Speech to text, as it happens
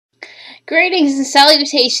Greetings and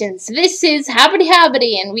salutations. This is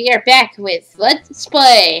Hobbity, and we are back with Let's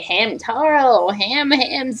Play Hamtaro.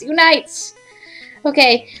 Hams unites.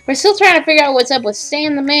 Okay, we're still trying to figure out what's up with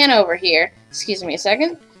Stan the Man over here. Excuse me a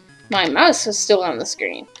second. My mouse is still on the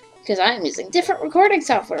screen because I'm using different recording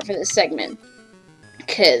software for this segment.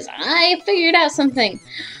 Because I figured out something.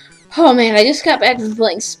 Oh man, I just got back from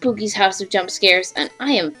playing Spooky's House of Jump Scares, and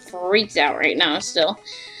I am freaked out right now still.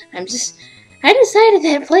 I decided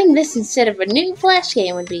that playing this instead of a new Flash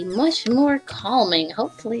game would be much more calming.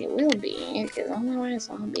 Hopefully it will be, because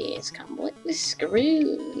otherwise I'll be completely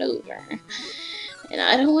screwed over. And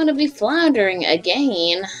I don't want to be floundering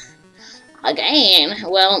again.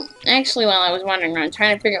 Well, actually, while I was wandering around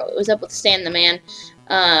trying to figure out what was up with Stan the Man,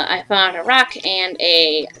 I found a rock and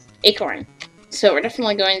a acorn. So we're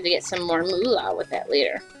definitely going to get some more moolah with that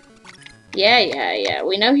later. Yeah.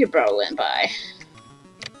 We know your bro went by.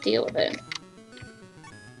 Deal with it.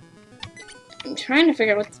 I'm trying to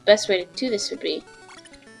figure out what the best way to do this would be.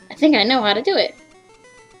 I think I know how to do it.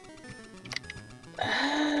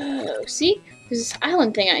 Oh, see? There's this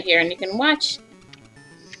island thing out here, and you can watch.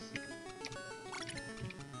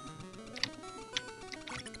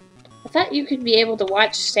 I thought you could be able to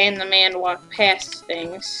watch Stan the Man walk past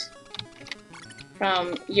things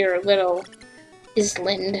from your little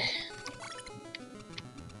island.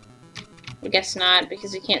 I guess not,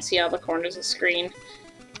 because you can't see all the corners of the screen.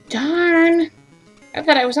 Darn! I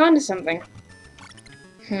thought I was onto something.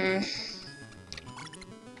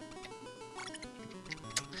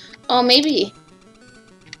 Oh, maybe.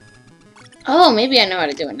 Oh, maybe I know how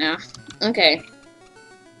to do it now. Okay.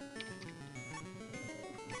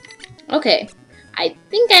 Okay. I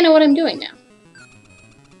think I know what I'm doing now.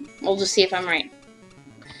 We'll just see if I'm right.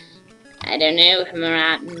 I don't know if I'm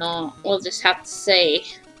right or not. We'll just have to see.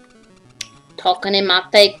 Talking in my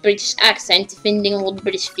fake British accent, defending old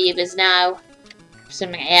British favours now.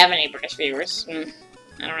 Assuming I have any British favours. I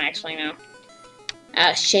don't actually know.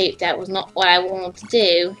 Shape, that was not what I wanted to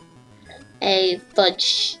do.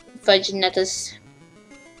 Fudge nutters.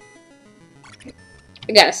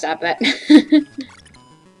 I gotta stop that.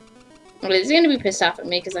 Well, he's gonna be pissed off at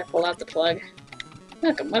me because I pulled out the plug.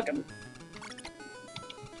 Welcome.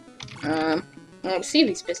 Let's see if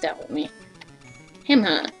he's pissed off at me. Him,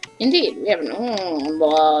 huh? Indeed, we haven't.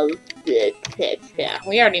 Yeah,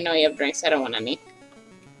 we already know you have drinks. I don't want any.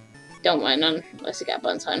 Don't want none unless you got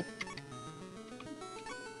buns, hun.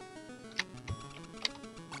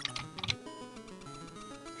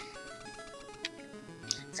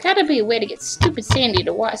 It's gotta be a way to get stupid Sandy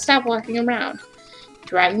to stop walking around.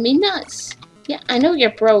 Driving me nuts. Yeah, I know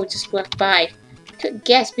your bro just walked by.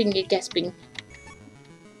 Gasping.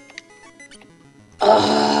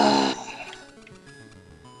 Ugh.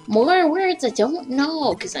 More words I don't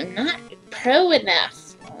know, because I'm not pro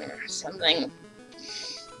enough, or something.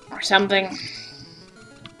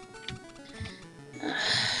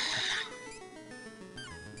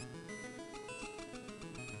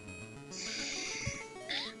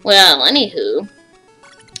 Well, anywho,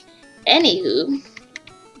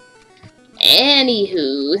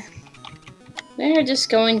 we're just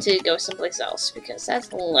going to go someplace else, because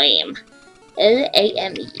that's lame.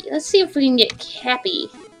 L-A-M-E. Let's see if we can get Cappy.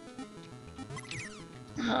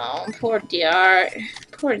 Oh, poor dear.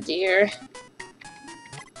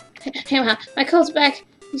 Hey, my cold's back.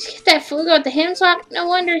 You get that flu out the ham swap? No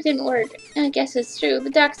wonder it didn't work. I guess it's true.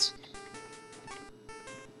 The ducks.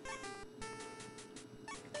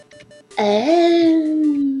 Oh.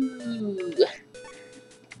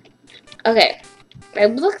 Okay. I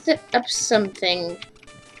looked up something.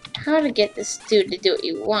 How to get this dude to do what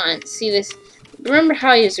you want. See this? Remember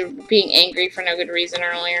how he was being angry for no good reason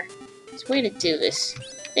earlier? There's a way to do this.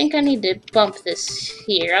 I think I need to bump this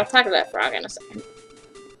here. I'll talk to that frog in a second.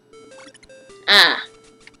 Ah.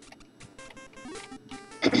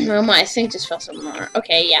 Oh, my sink just fell somewhere.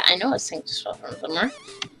 Okay, yeah, I know a sink just fell from somewhere.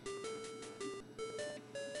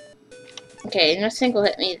 Okay, no sink will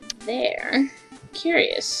hit me there.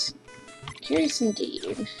 Curious. Curious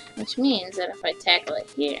indeed. Which means that if I tackle it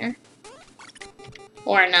here...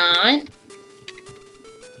 Or not...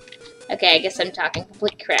 Okay, I guess I'm talking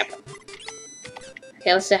complete crap.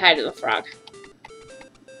 Okay, let's say hi to the frog.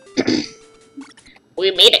 We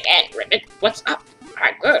meet again, Ribbit. What's up?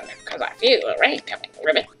 I'm good, because I feel the rain coming,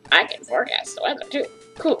 Ribbit. I can forecast the weather, too.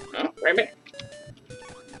 Cool, huh, Ribbit?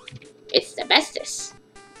 It's the bestest.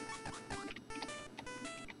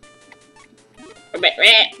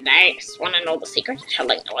 Ribbit, nice. Wanna know the secret to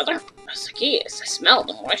telling the weather? The key is to smell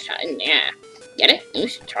the moisture in the air. Get it? You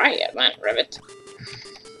should try it, man, Ribbit.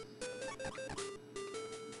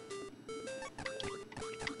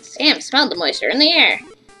 Sam smelled the moisture in the air.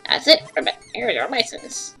 That's it. Here's your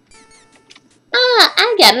license. Ah,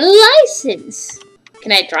 I got a license.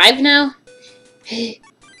 Can I drive now?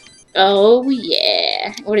 Oh,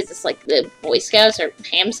 yeah. What is this, like the Boy Scouts or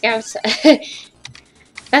Ham Scouts?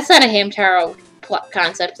 That's not a Hamtaro plot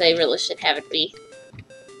concept. They really should have it be.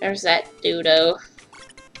 There's that dodo.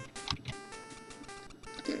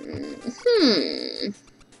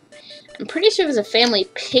 I'm pretty sure there's a family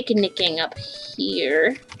picnicking up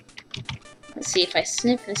here. Let's see if I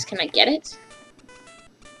sniff this. Can I get it?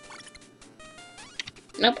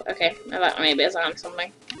 Nope. Okay. I thought maybe I was on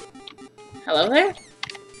something. Hello there?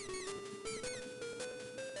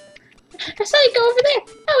 I saw you go over there.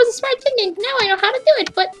 That was a smart thinking. Now I know how to do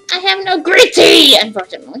it, but I have no gritty,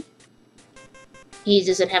 unfortunately. He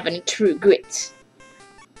doesn't have any true grit.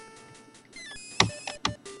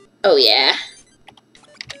 Oh yeah.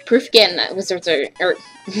 Proof again that wizards are,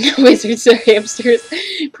 wizards are hamsters.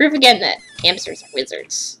 Proof again that hamsters are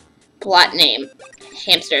wizards. Plot name.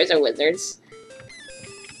 Hamsters are wizards.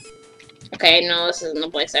 Okay, no, this isn't the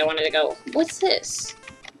place I wanted to go. What's this?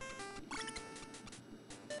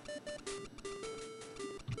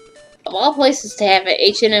 Of all places to have an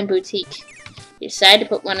H&M boutique, you decide to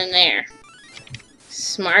put one in there.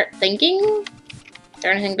 Smart thinking? Is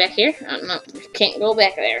there anything back here? Oh, no, can't go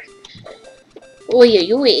back there.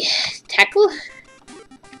 Oi, oi, tackle?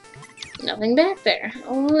 Nothing back there.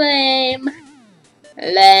 Lame.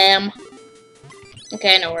 Lamb.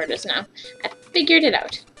 Okay, I know where it is now. I figured it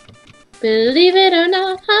out. Believe it or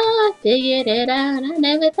not, I figured it out. I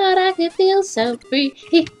never thought I could feel so free.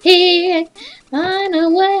 On a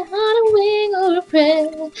way, on a wing or a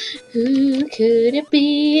prayer. Who could it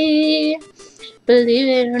be? Believe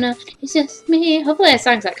it or not, it's just me. Hopefully that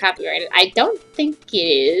song's not copyrighted. I don't think it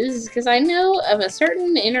is, because I know of a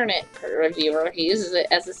certain internet reviewer who uses it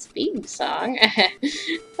as a speed song.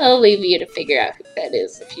 I'll leave you to figure out who that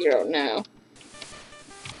is if you don't know.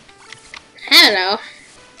 I don't know.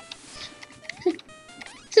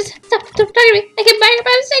 Just stop talking to me. I can buy her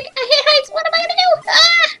by mistake. I hate heights. What am I gonna do?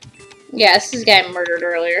 Ah! Yeah, this is the guy I murdered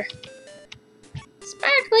earlier.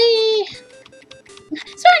 Sparkly!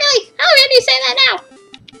 Sparkly! How can you say that now?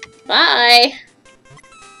 Bye.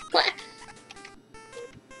 What?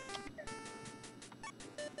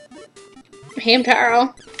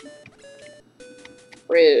 Hamtaro.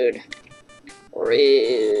 Rude.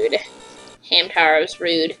 Rude. Hamtaro's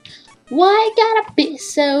rude. Why gotta be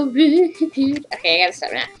so rude? Okay, I gotta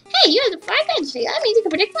stop now. Hey, you have the fire fantasy. That means you can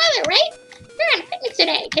predict weather, right? We're on a picnic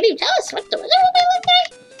today. Can you tell us what the weather will be like today?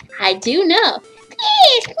 I do know.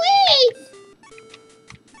 Please, please!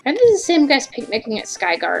 When is the same guy's picnicking at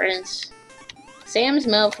Sky Gardens? Sam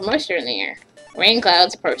smelled for moisture in the air. Rain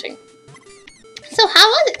clouds approaching. So how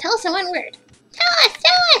was it? Tell us in one word. Tell us!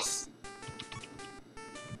 Tell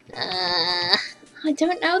us! I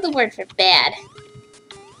don't know the word for bad.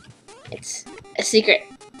 It's a secret.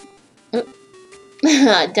 Oh,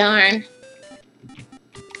 darn.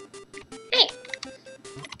 Hey!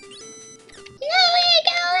 Go away!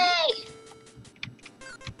 Go away!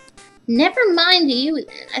 Never mind you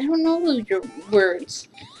then. I don't know your words.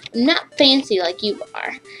 I'm not fancy like you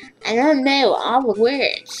are. I don't know all the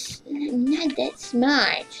words. I'm not that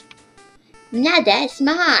smart. I'm not that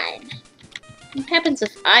smart. What happens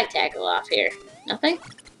if I tackle off here? Nothing?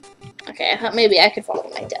 Okay, I thought maybe I could fall to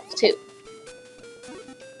my death, too.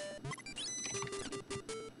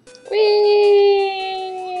 Whee!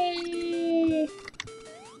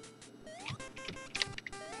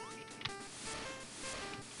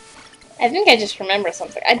 I think I just remember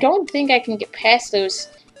something. I don't think I can get past those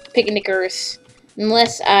picnickers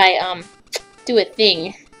unless I, do a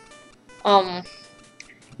thing.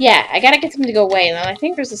 Yeah, I gotta get them to go away, and then I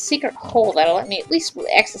think there's a secret hole that'll let me at least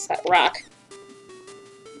access that rock.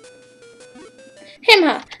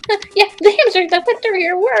 Hamha! Yeah, the hamster that went through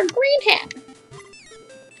here wore a green hat!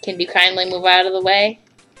 Can you kindly move out of the way?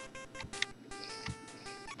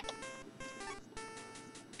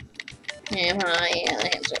 Hamha, yeah, the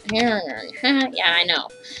hamster. Yeah, I know.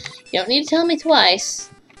 You don't need to tell me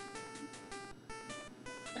twice.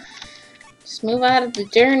 Just move out of the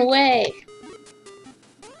darn way.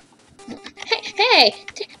 Hey!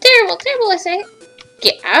 Terrible, terrible, I say!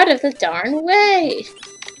 Get out of the darn way!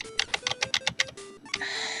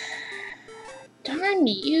 Darn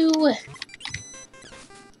you!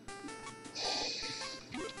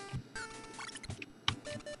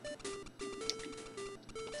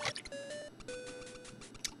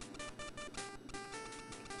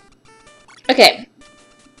 Okay,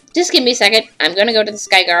 just give me a second. I'm gonna go to the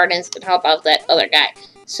Sky Gardens and help out that other guy.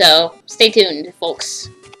 So, stay tuned, folks.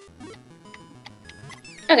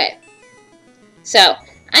 Okay, so,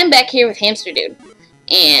 I'm back here with Hamster Dude.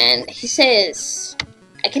 And he says,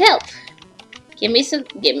 I can help. Give me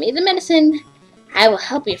the medicine. I will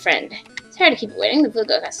help you, friend. It's hard to keep waiting. The food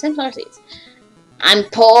goes cost 10 flower seeds. I'm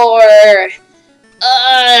poor.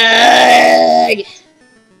 Ugh.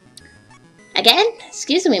 Again?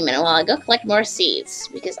 Excuse me a minute while I go collect more seeds.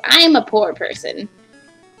 Because I'm a poor person.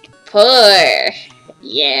 Poor.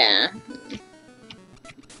 Yeah.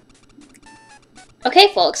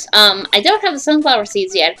 Okay, folks. I don't have the sunflower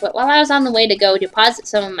seeds yet, but while I was on the way to go deposit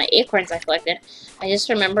some of my acorns I collected, I just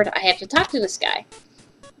remembered I have to talk to this guy.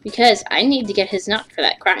 Because I need to get his nut for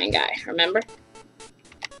that crying guy, remember?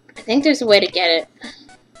 I think there's a way to get it.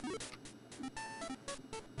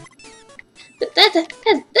 That's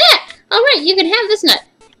that! Alright, you can have this nut.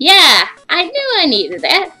 Yeah, I knew I needed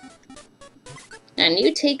that. And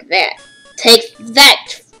you take that. Take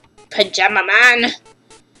that, Pajama Man!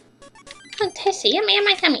 Oh, tasty, yummy in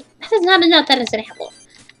my tummy. That is not a nut, that is an apple.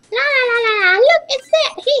 La la la la, look, it's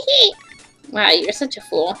that, hee hee. Wow, you're such a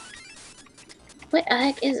fool. What the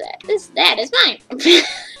heck is that? That is mine.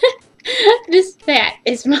 That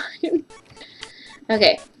is mine.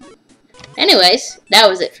 Okay. Anyways, that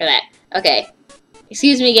was it for that. Okay.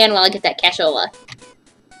 Excuse me again while I get that cashola.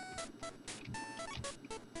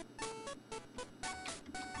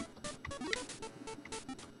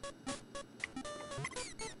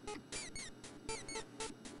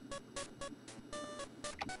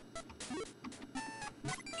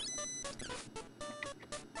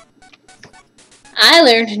 I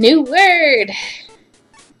learned a new word.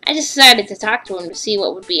 I just decided to talk to him to see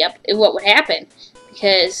what would happen,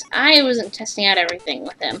 because I wasn't testing out everything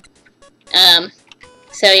with him.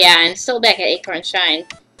 So yeah, I'm still back at Acorn Shrine,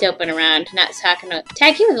 doping around, not talking to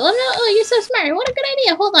tag you with a love note. Oh, you're so smart. What a good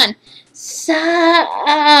idea. Hold on. So,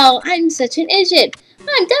 I'm such an idiot.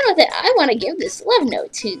 I'm done with it. I want to give this love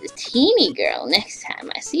note to the teeny girl next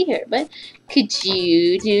time I see her, but could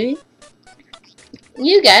you do it?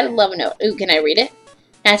 You got a love note. Ooh, can I read it?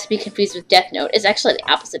 Not to be confused with Death Note. It's actually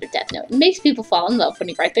the opposite of Death Note. It makes people fall in love when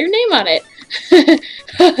you write their name on it.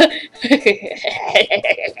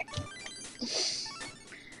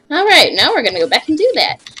 Alright, now we're going to go back and do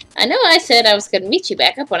that. I know I said I was going to meet you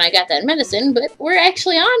back up when I got that medicine, but we're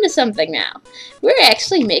actually on to something now. We're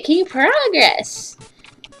actually making progress.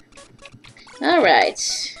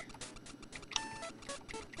 Alright.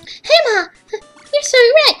 Hey, Ma! You're so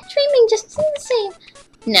right. Dreaming just isn't the same.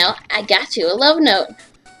 No, I got you a love note.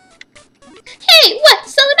 Hey, what?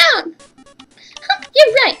 Slow down! Huh,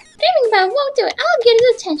 you're right. Dreaming about it won't do it. I'll get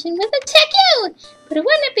his attention with a tattoo. But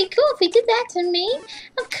wouldn't it be cool if he did that to me?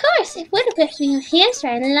 Of course, it would have put me a hamster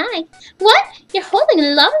I like. What? You're holding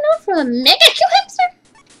a love note from a mega cute hamster?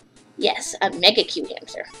 Yes, a mega cute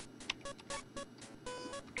hamster.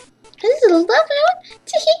 This is a love note?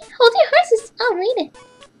 Tee-hee, hold your horses. I'll read it.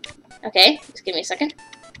 Okay, just give me a second.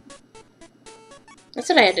 That's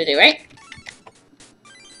what I had to do, right?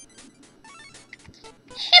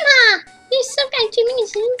 Emma! You're so right, dreaming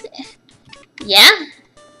is yeah?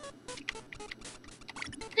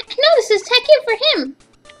 No, this is tattoo for him.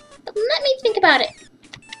 But let me think about it.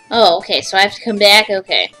 Oh, okay, so I have to come back?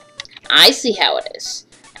 Okay. I see how it is.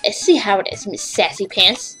 I see how it is, Miss Sassy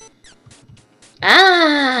Pants.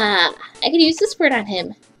 Ah! I could use this word on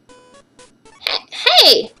him.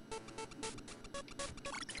 Hey!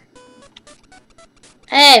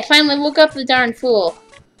 Hey, finally woke up the darn fool.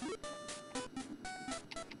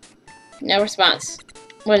 No response.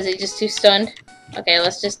 What is he, just too stunned? Okay,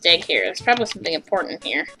 let's just dig here. There's probably something important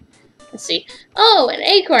here. Let's see. Oh, an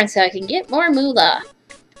acorn so I can get more moolah.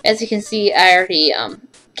 As you can see, I already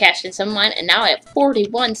cashed in some of mine, and now I have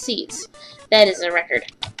 41 seeds. That is a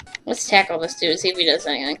record. Let's tackle this dude, see if he does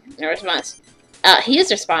anything. No response. He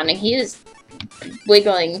is responding. He is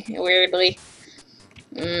wiggling weirdly.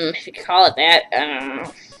 If you could call it that. I don't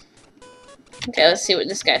know. Okay, let's see what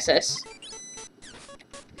this guy says.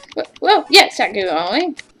 Whoa, yeah, attack you all the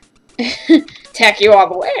way. Attack you all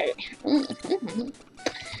the way.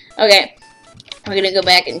 Okay, we're gonna go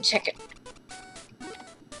back and check it.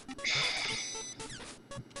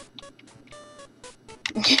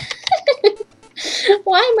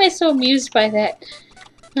 Why am I so amused by that?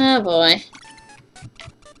 Oh boy.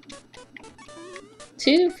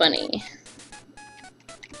 Too funny.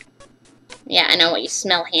 Yeah, I know what you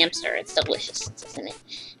smell hamster. It's delicious, isn't it?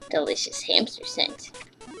 Delicious hamster scent.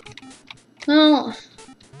 Well,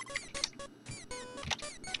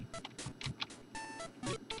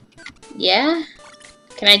 yeah?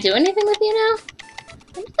 Can I do anything with you now?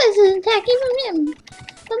 This is attacking from him.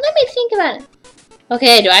 Well, let me think about it.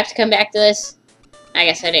 Okay, do I have to come back to this? I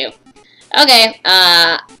guess I do. Okay,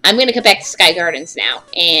 I'm gonna come back to Sky Gardens now,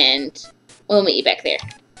 and we'll meet you back there.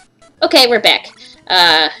 Okay, we're back.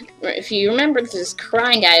 If you remember, there's this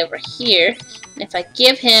crying guy over here, and if I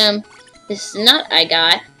give him this nut I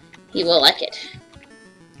got, he will like it.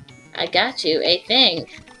 I got you a thing.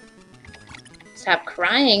 Stop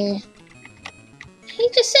crying. He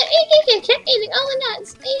just said he kept eating all the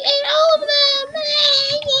nuts. He ate all of them.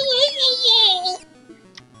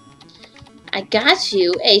 I got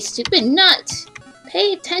you a stupid nut.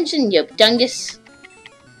 Pay attention, you dungus.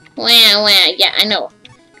 Wow, yeah, I know.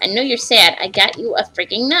 I know you're sad. I got you a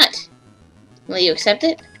freaking nut. Will you accept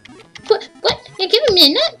it? What? You're giving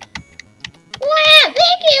me a nut? Wow, thank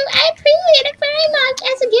you. I appreciate it very much.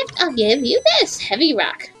 As a gift, I'll give you this heavy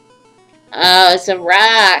rock. Oh, it's a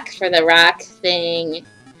rock for the rock thing.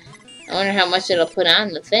 I wonder how much it'll put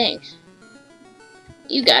on the thing.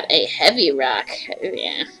 You got a heavy rock.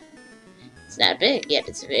 Yeah. It's not big yet.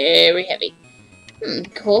 It's very heavy.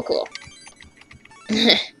 Cool.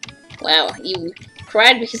 Wow, you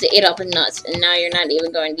cried because you ate all the nuts, and now you're not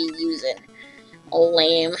even going to use it.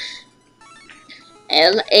 Lame.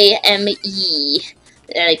 L-A-M-E.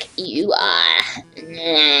 Like you are.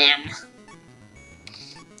 Lamb.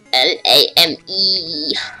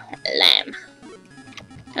 L-A-M-E. Lamb.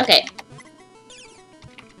 Okay.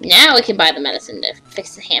 Now we can buy the medicine to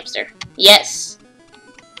fix the hamster. Yes.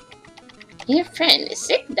 Your friend is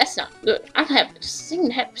sick? That's not good. I'll have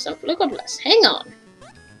to have some Flugo Plus. Hang on.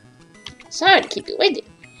 Sorry to keep you waiting.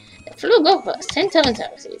 The Flugo Plus 10 times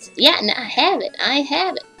overseas. Yeah, no, I have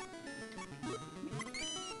it.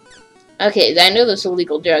 Okay, I know those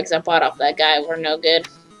illegal drugs I bought off that guy were no good.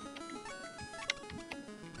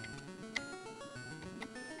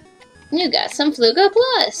 You got some Flugo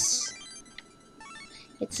Plus.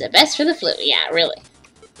 It's the best for the flu. Yeah, really.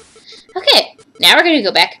 Okay, now we're gonna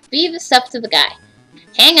go back and feed the stuff to the guy.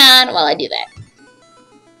 Hang on while I do that.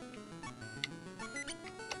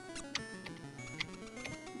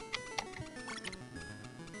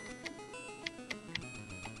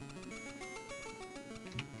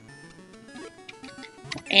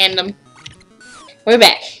 And we're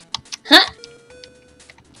back. Huh?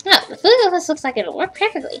 Oh, the Flugo Plus looks like it'll work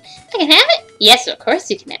perfectly. I can have it? Yes, of course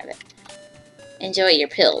you can have it. Enjoy your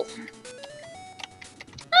pill.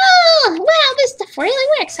 Oh, wow, this stuff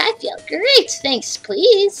really works. I feel great. Thanks,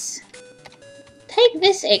 please. Take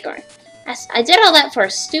this acorn. I did all that for a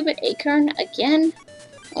stupid acorn again?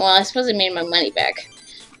 Well, I suppose I made my money back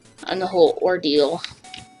on the whole ordeal.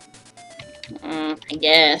 I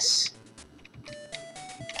guess.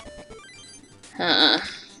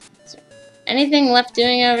 Is there anything left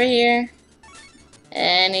doing over here?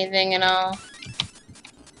 Anything at all?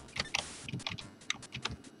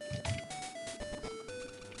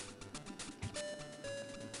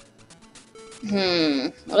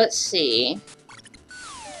 Let's see.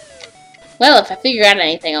 Well, if I figure out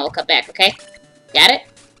anything, I'll come back, okay? Got it?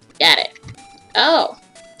 Got it. Oh.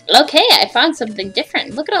 Okay, I found something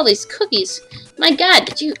different. Look at all these cookies. My god,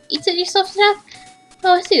 did you eat it yourself to death?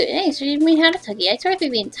 Oh, I see. Thanks for teaching me how to cookie. I tore through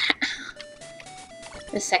the entire...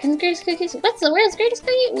 The second greatest cookies? What's the world's greatest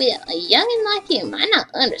cookie? Well, a youngin' like you might not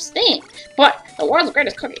understand. What? The world's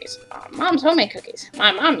greatest cookies? Mom's homemade cookies.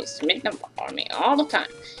 My mom used to make them for me all the time.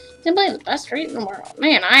 Simply the best treat in the world.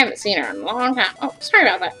 Man, I haven't seen her in a long time. Oh, sorry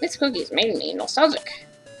about that. This cookie's made me nostalgic.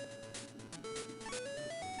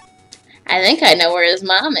 I think I know where his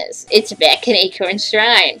mom is. It's back in Acorn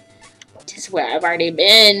Shrine. Which is where I've already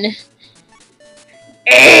been.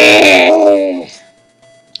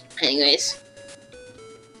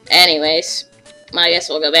 Anyways, well, I guess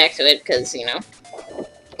we'll go back to it, because, you know,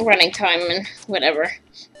 running time and whatever.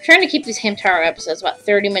 I'm trying to keep these Hamtaro episodes about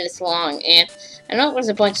 30 minutes long, and I know there's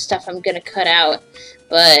a bunch of stuff I'm gonna cut out,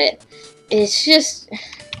 but it's just...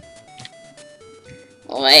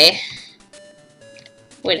 Wait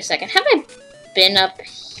a second, have I been up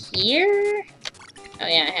here? Oh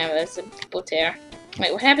yeah, I have. That's a boat there.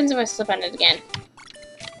 Wait, what happens if I slip on it again?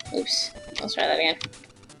 Oops. Let's try that again.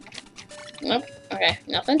 Nope. Okay,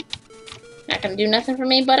 nothing. Not gonna do nothing for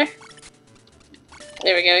me, butter.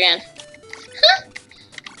 There we go again. Huh?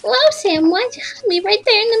 Hello, Sam. Why'd you hug me right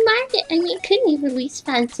there in the market? I mean, couldn't you at least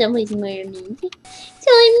find someone's more mean?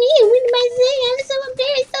 So I'm you. What am I saying? I'm so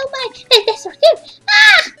embarrassed so much. That's so cute.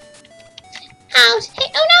 Ah! Ouch. Hey,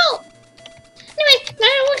 oh no! Anyway,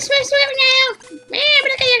 I won't smash now.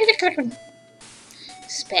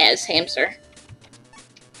 Spaz hamster.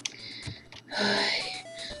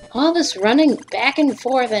 All this running back and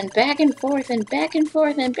forth and back and forth and back and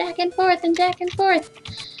forth and back and forth and back and forth.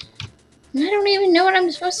 And I don't even know what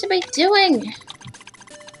I'm supposed to be doing.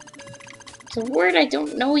 It's a word I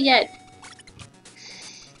don't know yet.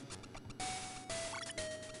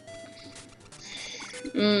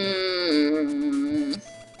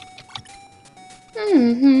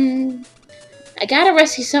 I gotta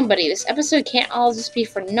rescue somebody. This episode can't all just be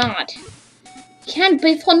for naught. Can't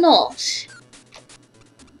be for naught.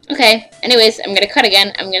 Okay, anyways, I'm gonna cut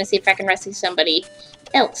again. I'm gonna see if I can rescue somebody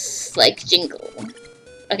else, like Jingle.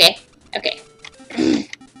 Okay, okay.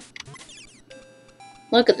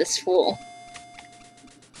 Look at this fool.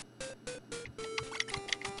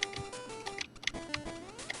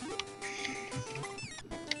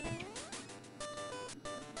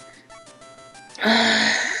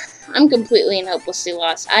 I'm completely and hopelessly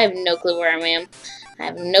lost. I have no clue where I am. I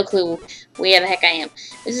have no clue where the heck I am.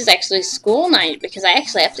 This is actually school night because I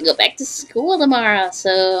actually have to go back to school tomorrow.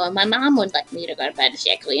 So my mom would like me to go to bed.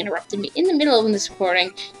 She actually interrupted me in the middle of this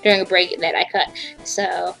recording during a break that I cut.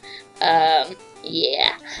 So,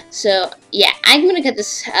 yeah. So, yeah, I'm gonna cut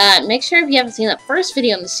this. Make sure if you haven't seen the first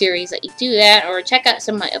video in the series that you do that, or check out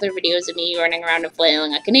some of my other videos of me running around and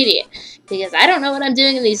flailing like an idiot. Because I don't know what I'm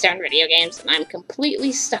doing in these darn video games, and I'm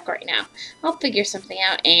completely stuck right now. I'll figure something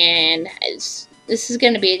out, and this is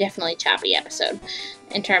going to be a definitely choppy episode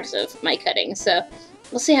in terms of my cutting, so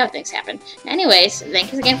we'll see how things happen. Anyways,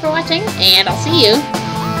 thanks again for watching, and I'll see you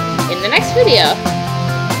in the next video.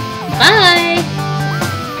 Bye!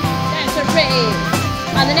 Dinosaur Rave!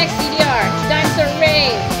 On the next CDR, Dinosaur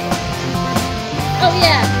Rave! Oh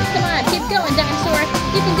yeah, come on, keep going, Dinosaur!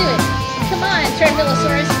 You can do it! Come on,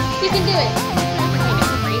 Tranvilosaurus, you can do it!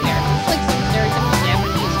 It's like some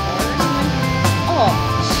Japanese horror or something. Oh,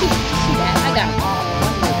 shoot!